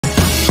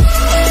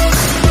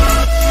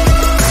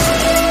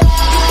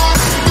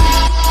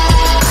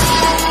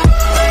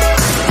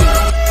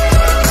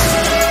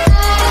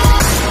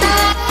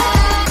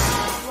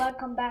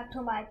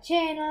my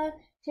channel.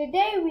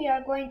 Today we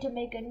are going to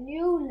make a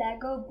new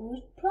Lego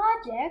Boost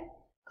project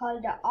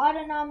called the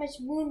Autonomous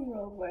Moon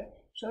Rover.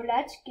 So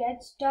let's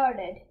get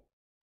started.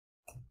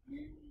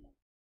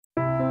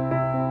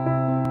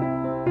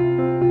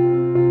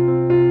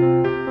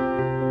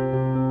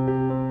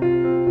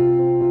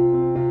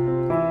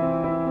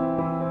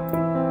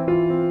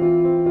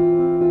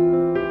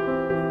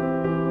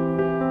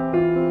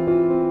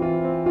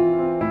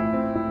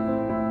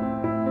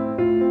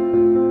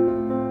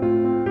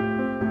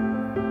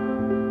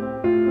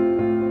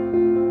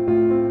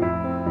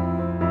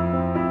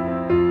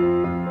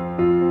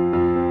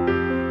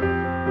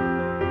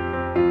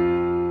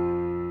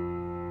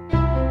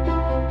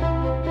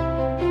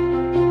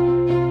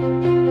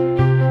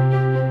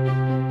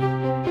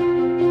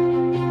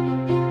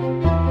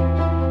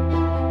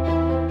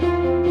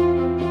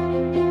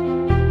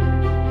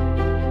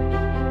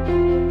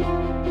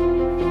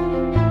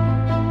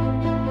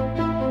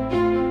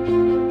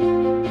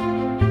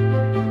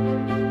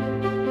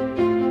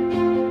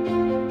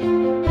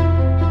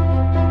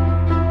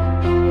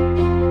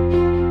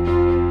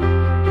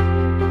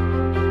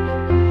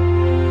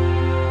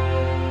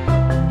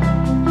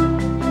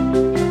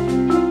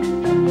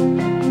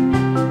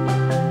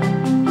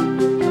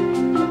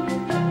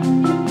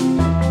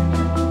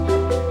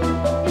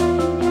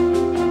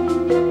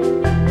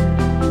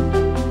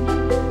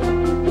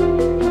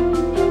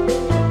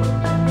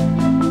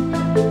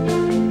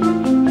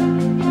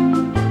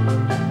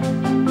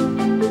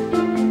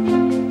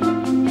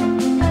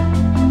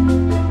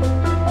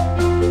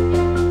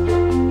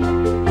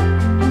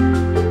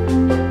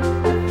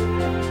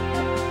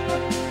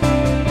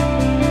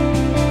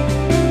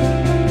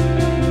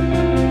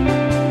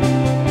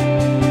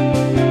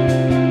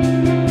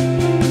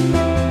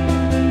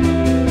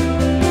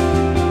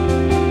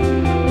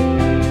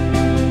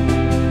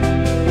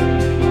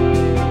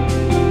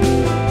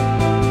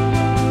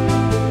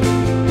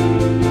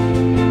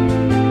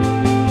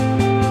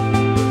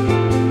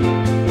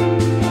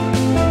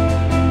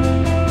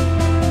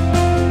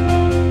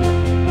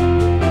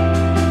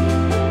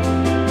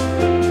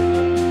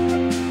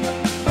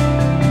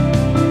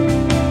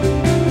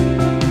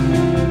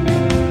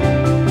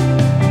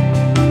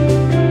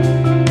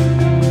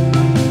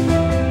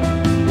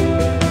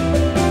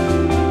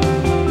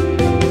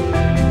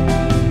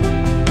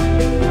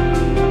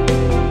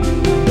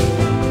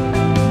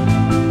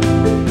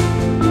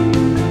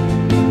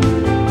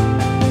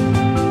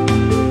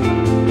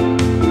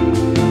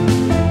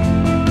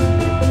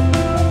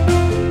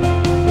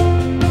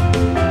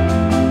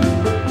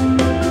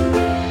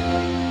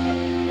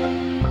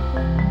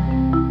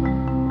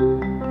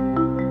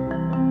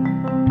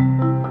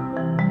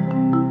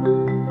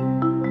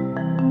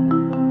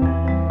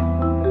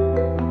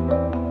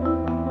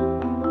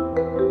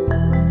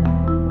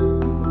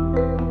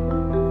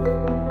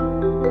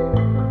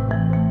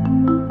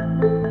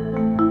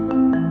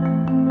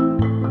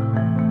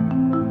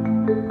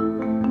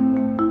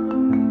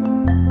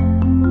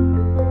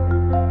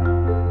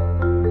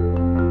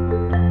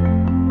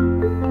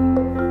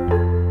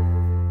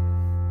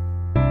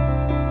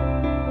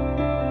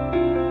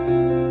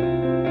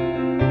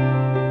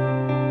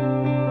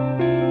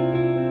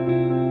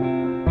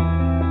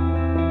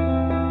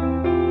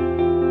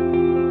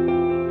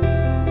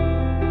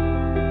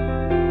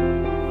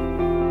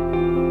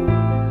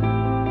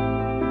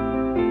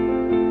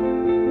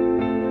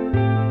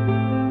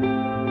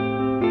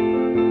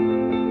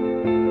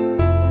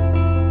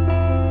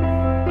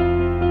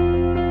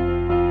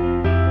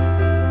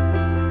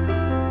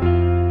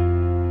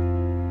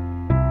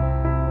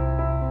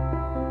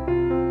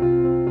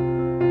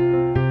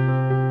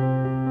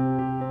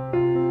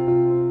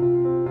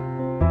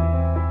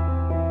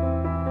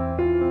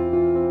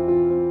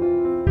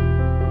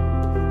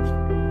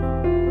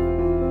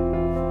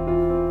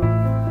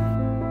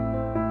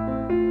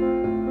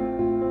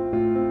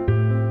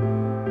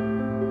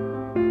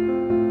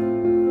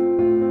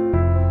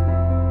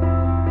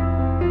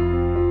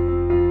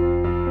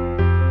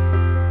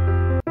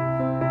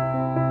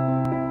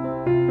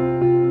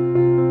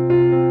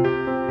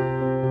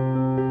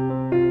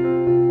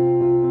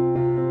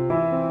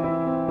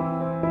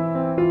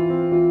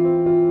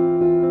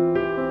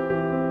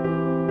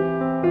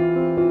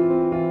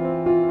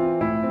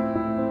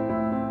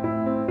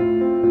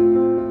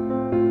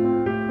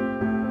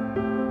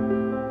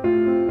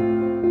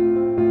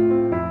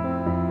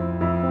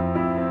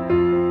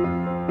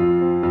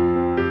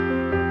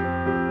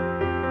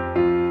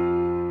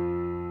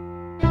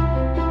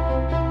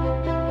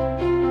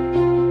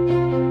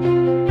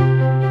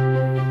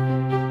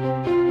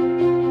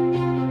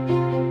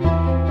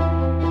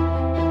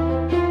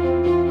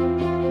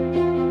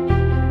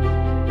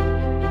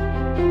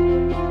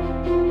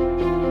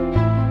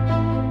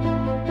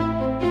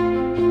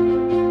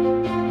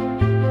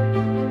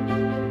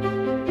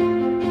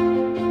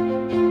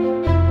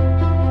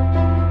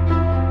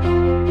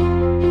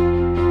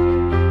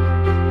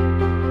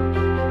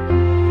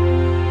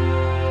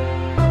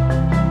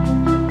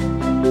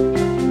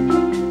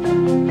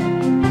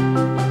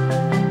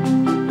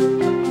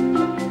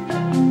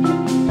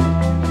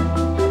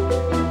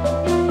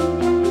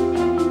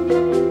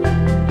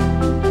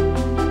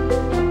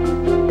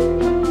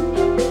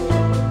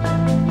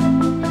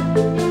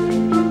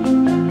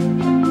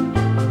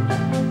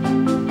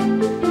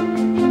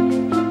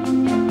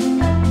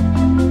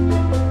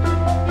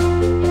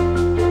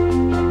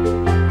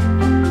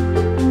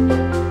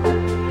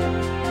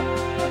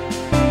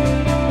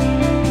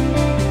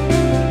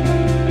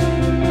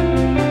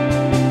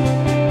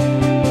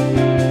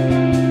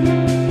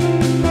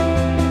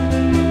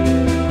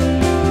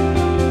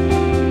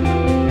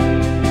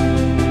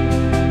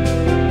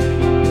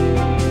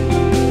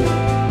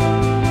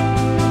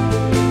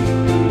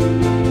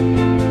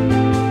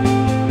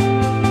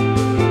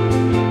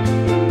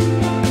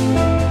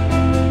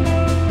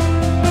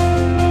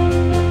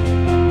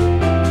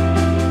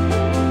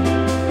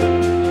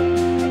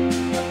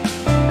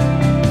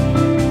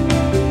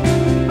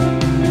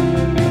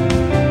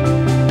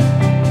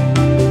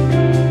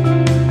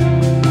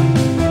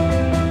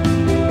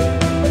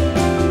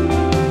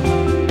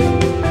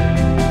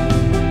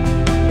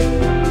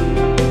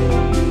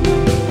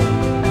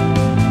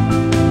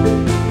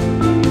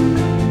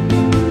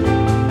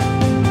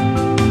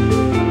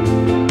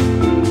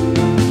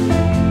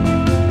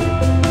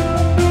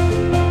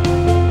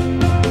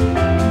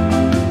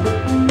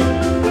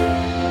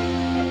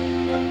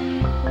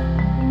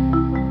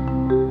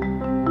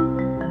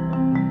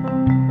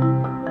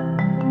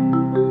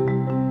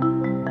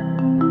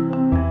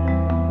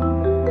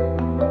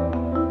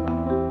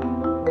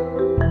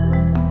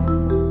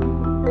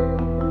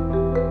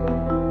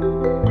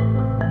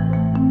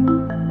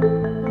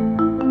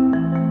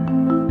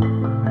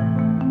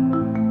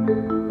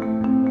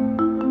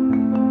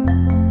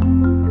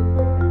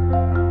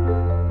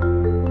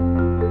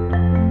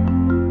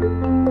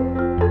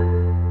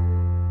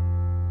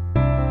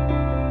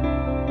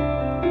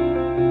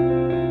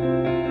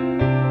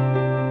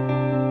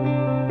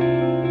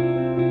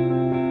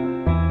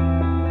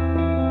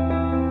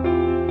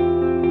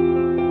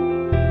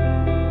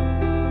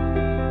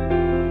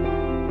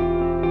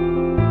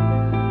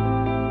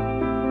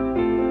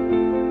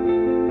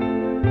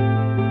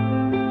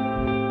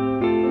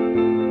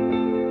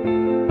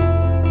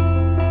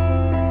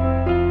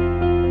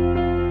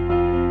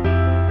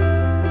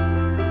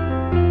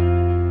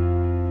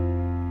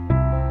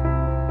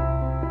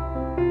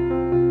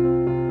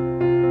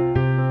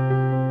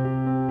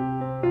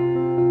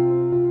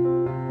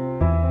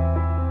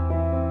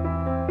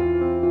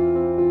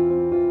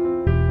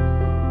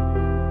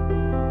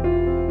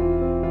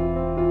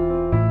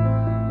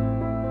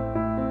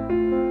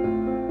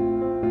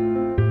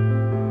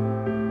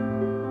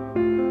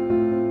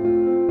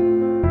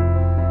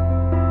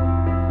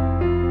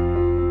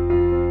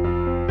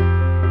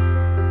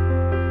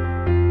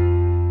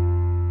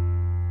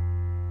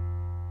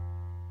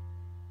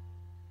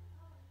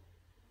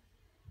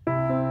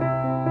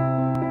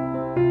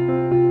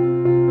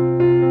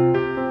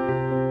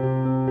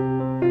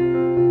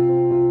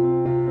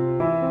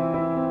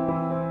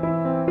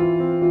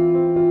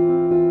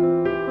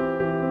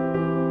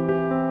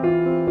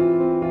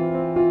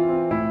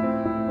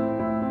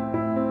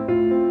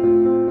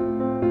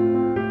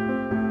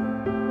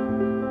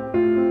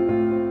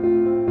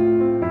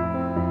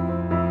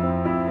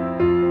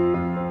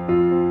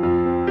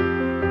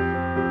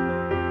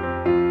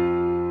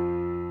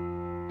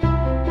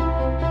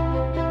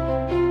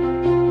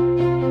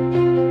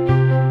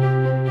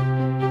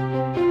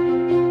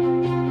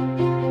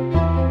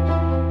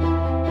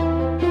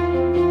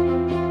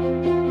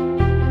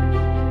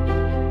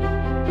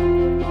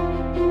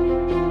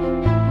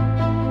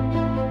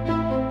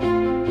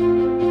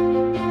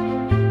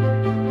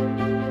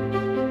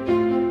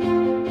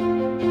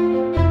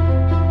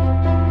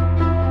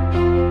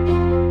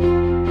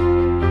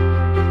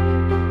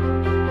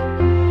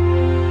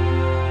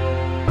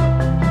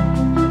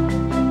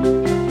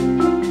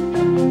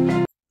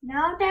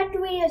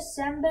 we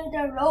assemble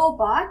the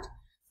robot,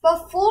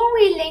 before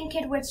we link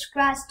it with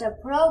Scratch to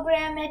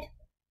program it,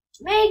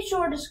 make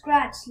sure the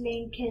Scratch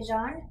link is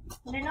on.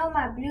 And I know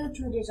my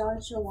Bluetooth is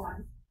also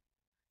on.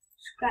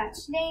 Scratch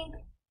link.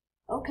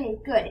 Okay,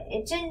 good.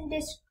 It's in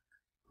this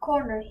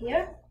corner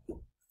here.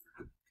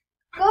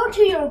 Go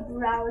to your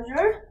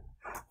browser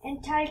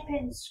and type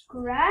in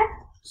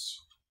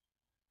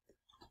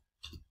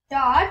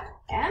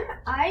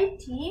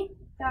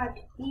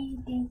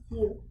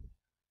scratch.mit.edu.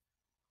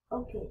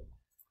 Okay.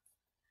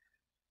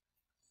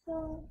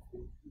 So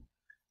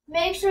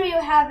make sure you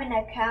have an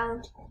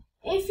account.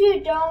 If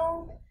you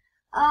don't,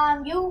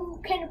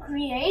 you can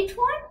create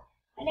one.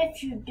 And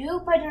if you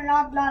do but you're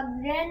not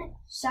logged in,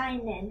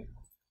 sign in.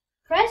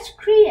 Press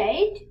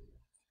create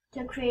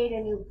to create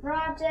a new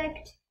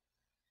project.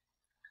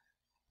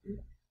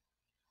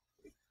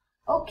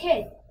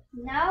 Okay,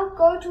 now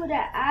go to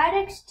the Add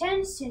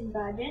Extension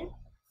button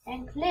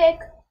and click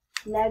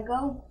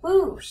Lego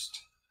Boost.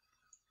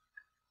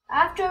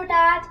 After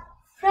that,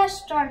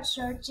 press Start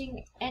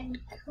Searching and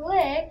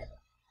click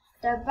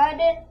the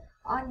button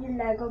on the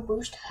Lego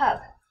Boost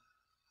Hub.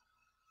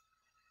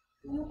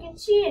 You can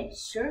see it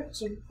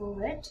searching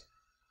for it.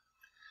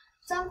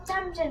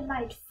 Sometimes it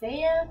might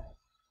fail,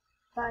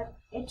 but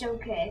it's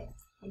okay.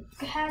 It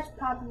has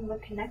problems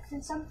with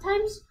connection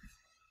sometimes.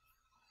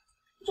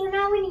 So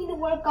now we need to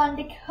work on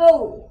the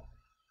code.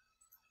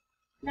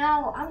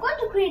 Now I'm going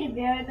to create a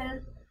variable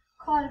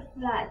called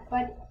flag,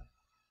 but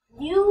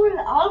you will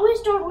always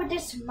start with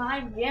this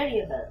my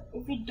variable.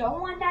 If you don't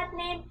want that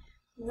name,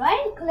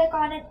 right click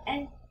on it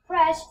and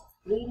press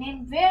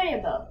rename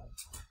variable.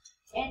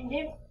 And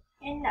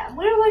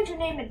we're going to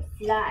name it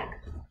flag.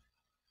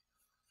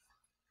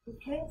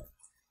 Okay.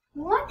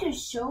 We want to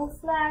show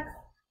flag.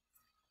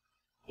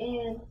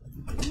 And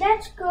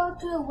let's go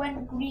to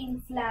when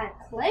green flag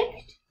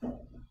clicked.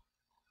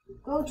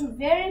 Go to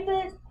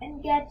variables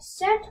and get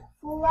set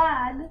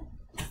flag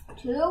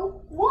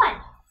to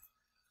 1.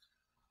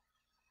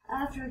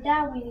 After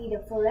that, we need a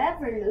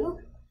forever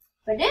loop.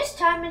 But this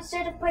time,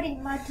 instead of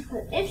putting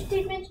multiple if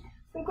statements,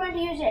 we're going to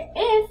use an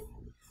if,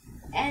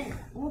 and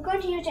we're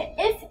going to use an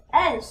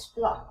if-else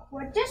block.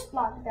 What this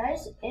block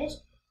does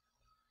is,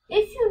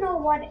 if you know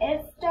what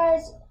if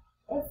does,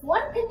 if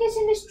one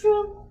condition is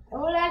true, it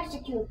will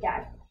execute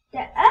that.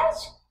 The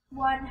else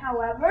one,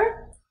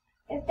 however,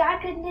 if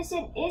that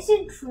condition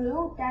isn't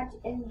true, that's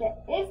in the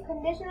if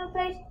conditional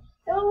place,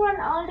 it will run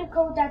all the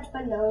code that's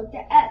below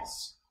the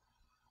else.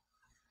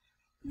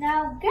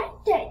 Now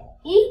get the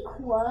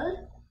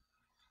equal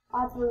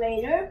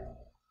operator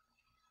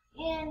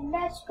and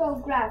let's go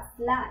grab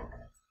flag.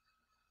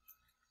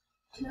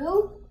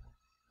 2,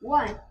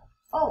 1.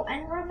 Oh,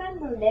 and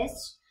remember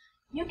this,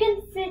 you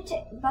can fit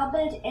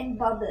bubbles in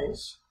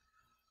bubbles.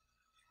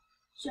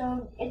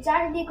 So it's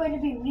actually going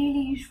to be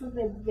really useful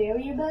with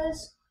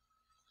variables.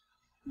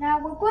 Now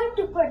we're going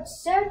to put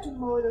set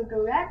motor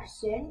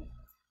direction,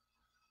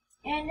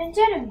 and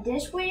instead of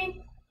this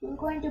way, we're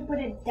going to put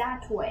it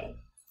that way.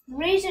 The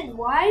reason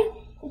why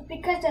is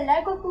because the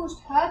Lego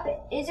Boost Hub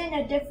is in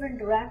a different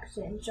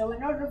direction. So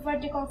in order for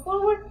it to go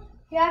forward,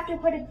 you have to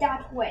put it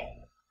that way.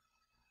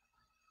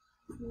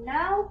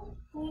 Now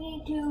we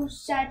need to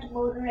set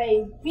motor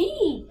A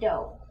B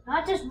though,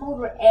 not just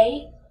motor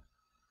A.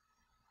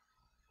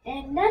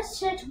 And let's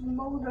set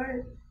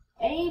motor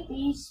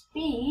AB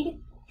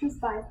speed to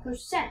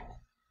 5%.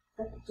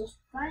 Let's just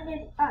find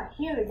it.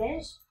 Here it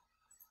is.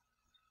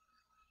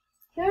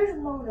 Here's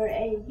motor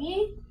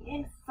AB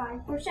in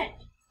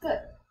 5%.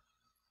 Good.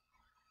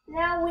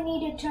 Now we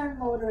need to turn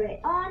motor A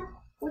on,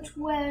 which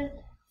will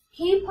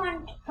keep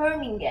on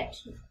turning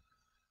it.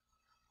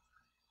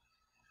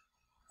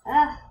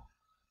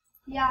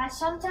 Yeah,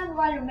 sometimes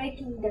while you're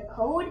making the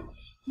code,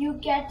 you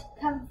get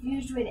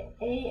confused with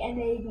A and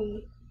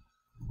AB.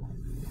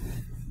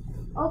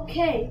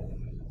 Okay,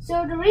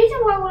 so the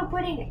reason why we're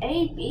putting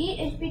AB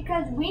is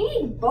because we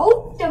need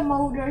both the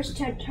motors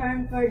to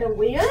turn for the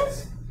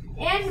wheels,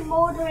 and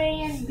motor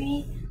A and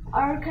B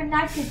are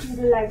connected to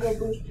the Lego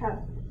Boost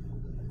Hub.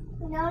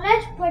 Now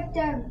let's put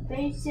the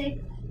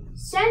basic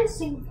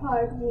sensing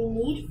part we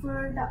need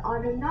for the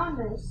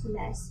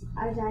autonomousness,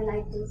 as I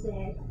like to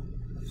say it.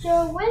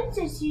 So once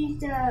it sees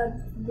the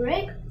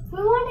brake, we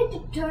want it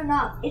to turn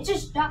off. It's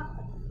just stuck.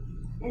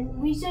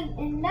 And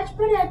let's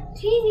put a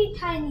teeny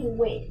tiny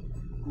wait,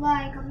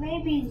 like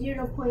maybe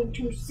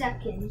 0.2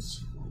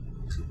 seconds.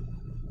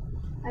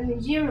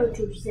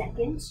 0.2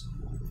 seconds.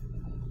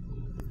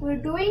 We're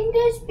doing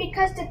this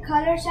because the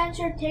color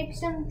sensor takes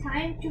some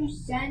time to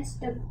sense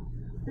the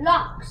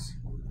blocks.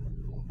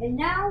 And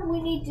now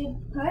we need to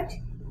put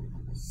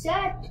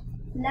set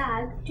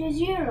flag to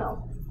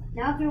 0.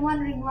 Now if you're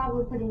wondering why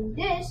we're putting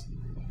this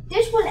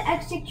will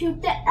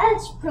execute the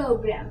else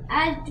program,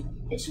 and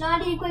it's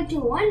not equal to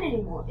 1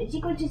 anymore, it's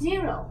equal to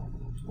 0.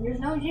 And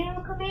there's no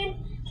 0 command,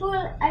 so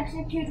we'll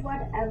execute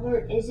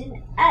whatever is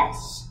in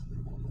else.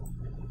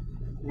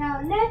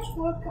 Now let's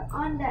work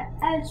on the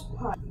else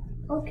part.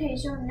 Okay,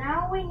 so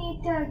now we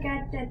need to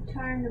get the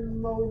turn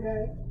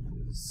motor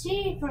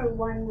C for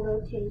 1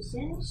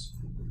 rotations.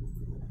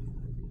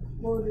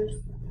 motor,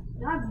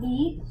 not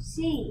B,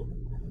 C.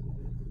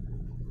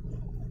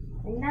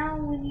 And now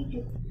we need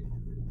to,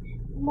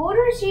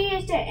 motor C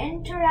is the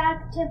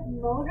interactive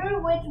motor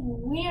which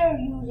we are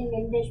using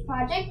in this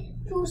project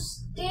to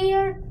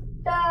steer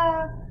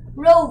the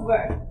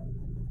rover.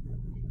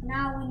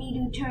 Now we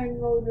need to turn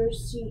motor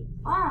C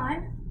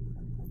on.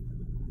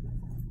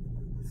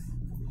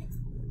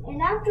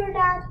 And after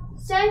that,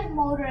 set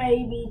motor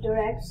AB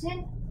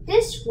direction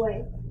this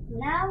way.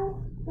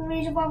 Now, the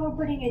reason why we're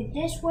putting it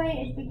this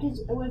way is because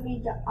it will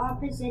be the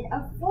opposite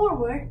of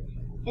forward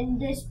in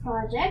this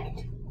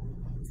project.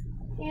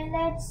 And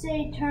let's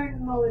say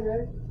turn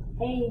motor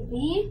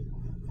AB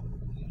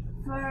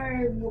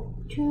for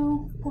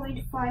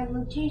 2.5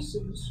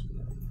 rotations.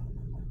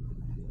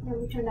 Then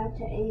we turn that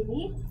to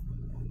AB.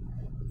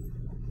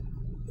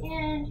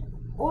 And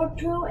or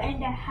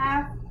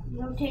 2.5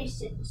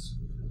 rotations.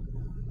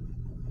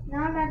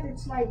 Now that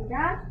it's like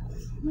that,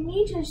 we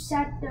need to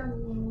set the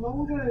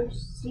motor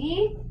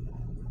C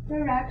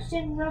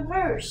direction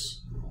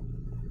reverse.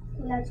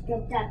 So let's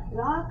get that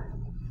block.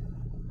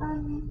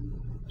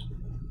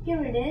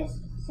 Here it is.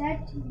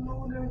 Set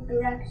motor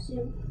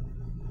direction.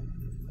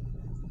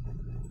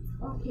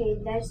 Okay,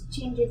 let's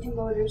change it to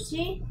motor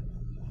C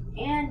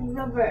and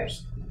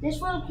reverse. This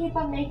will keep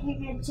on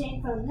making it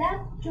change from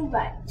left to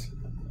right.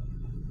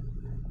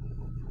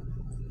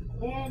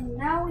 And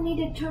now we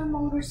need to turn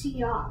motor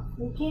C off.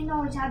 We can't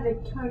always have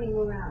it turning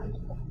around.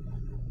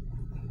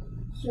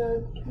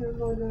 So turn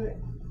motor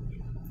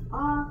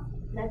off.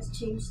 Let's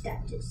change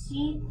that to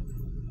C.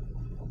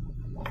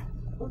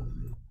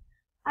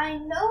 I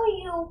know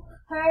you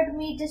heard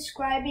me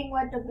describing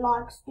what the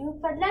blocks do,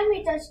 but let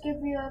me just give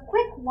you a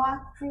quick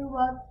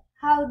walkthrough of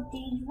how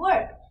these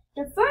work.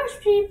 The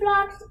first 3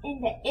 blocks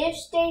in the if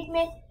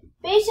statement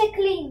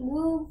basically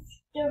moves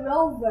the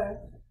rover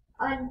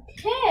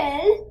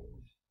until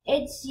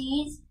it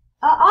sees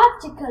an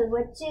obstacle,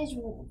 which is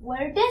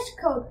where this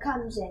code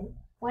comes in.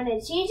 When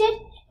it sees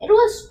it, it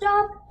will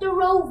stop the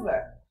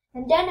rover.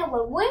 And then it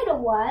will wait a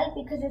while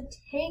because it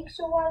takes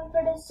a while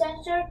for the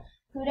sensor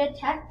to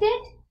detect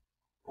it.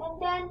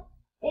 And then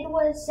it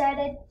will set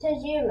it to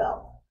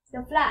 0,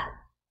 the flag.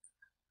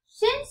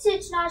 Since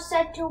it's not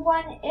set to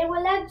 1, it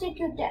will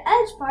execute the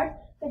else part,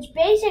 which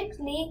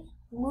basically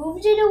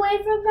moves it away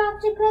from the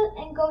obstacle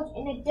and goes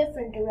in a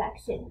different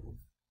direction.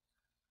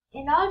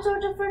 And also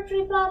the first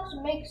 3 blocks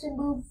makes it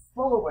move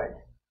forward.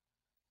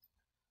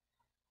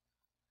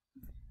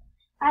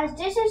 As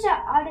this is an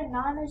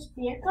autonomous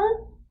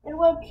vehicle, it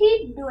will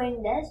keep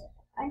doing this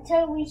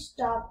until we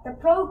stop the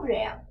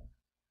program.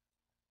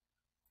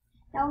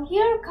 Now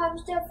here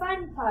comes the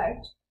fun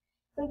part.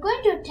 We're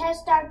going to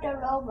test out the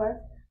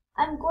rover.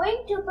 I'm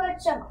going to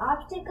put some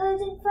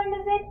obstacles in front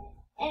of it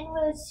and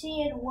we'll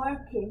see it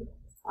working.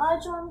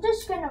 Also, I'm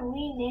just going to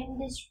rename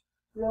this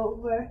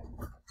rover.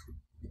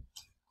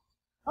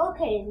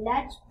 Okay,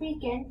 let's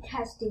begin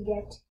testing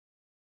it.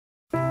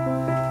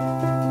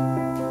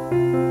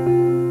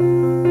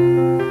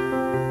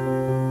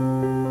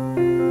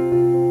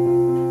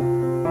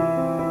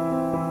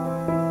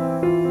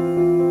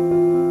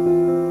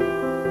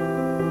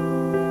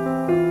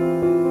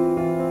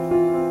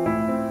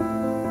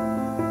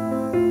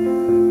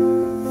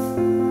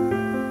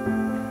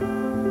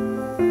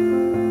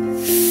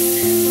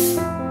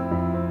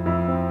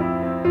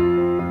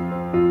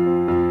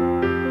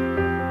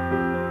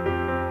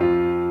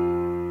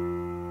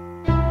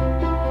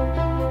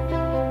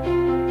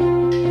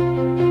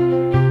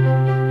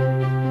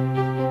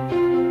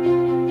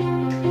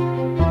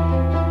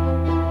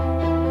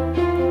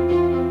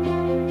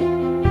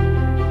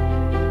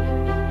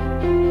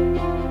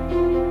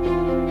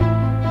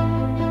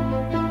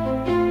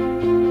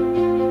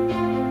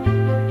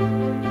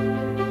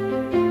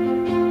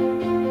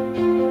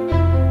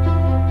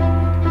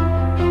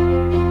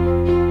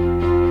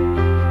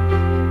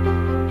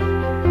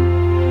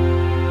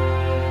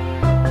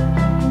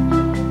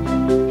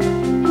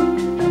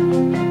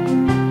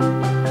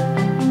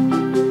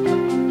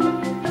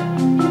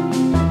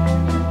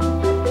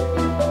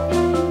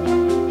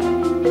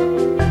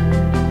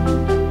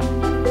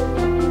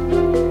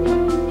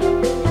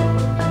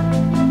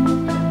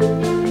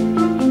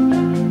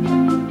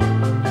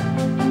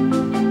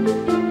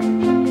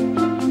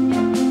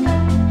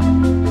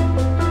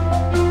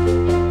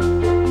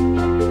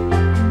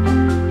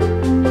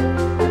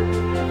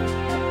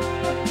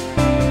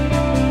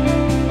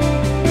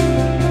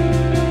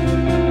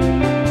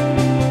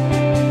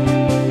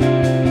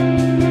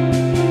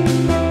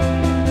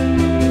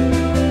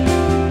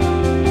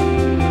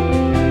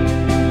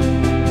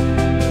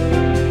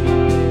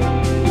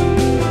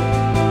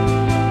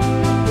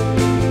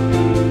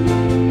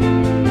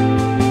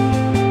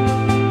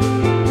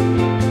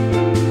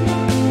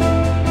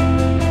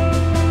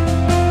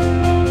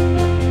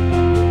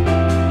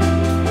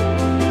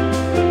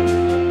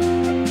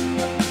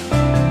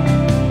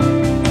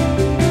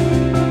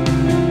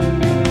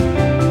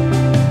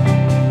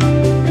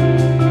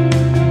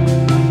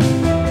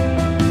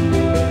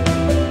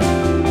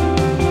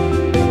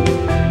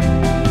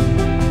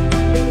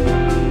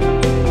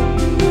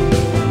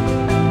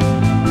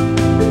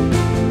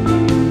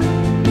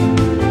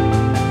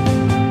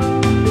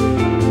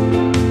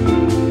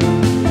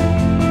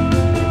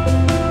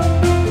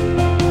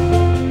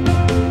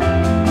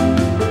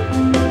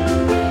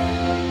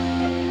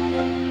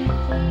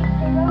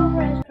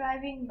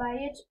 by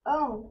its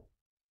own.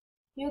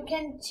 You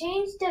can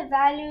change the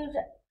values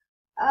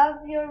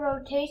of your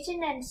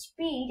rotation and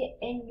speed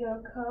in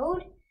your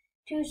code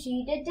to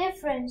see the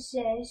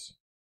differences.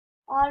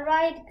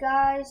 Alright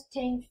guys,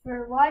 thanks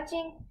for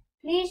watching.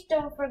 Please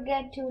don't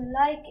forget to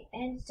like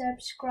and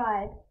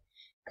subscribe.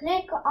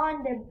 Click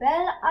on the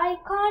bell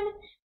icon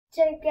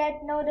to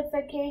get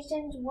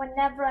notifications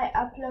whenever I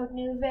upload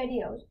new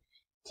videos.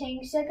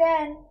 Thanks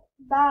again.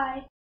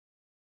 Bye.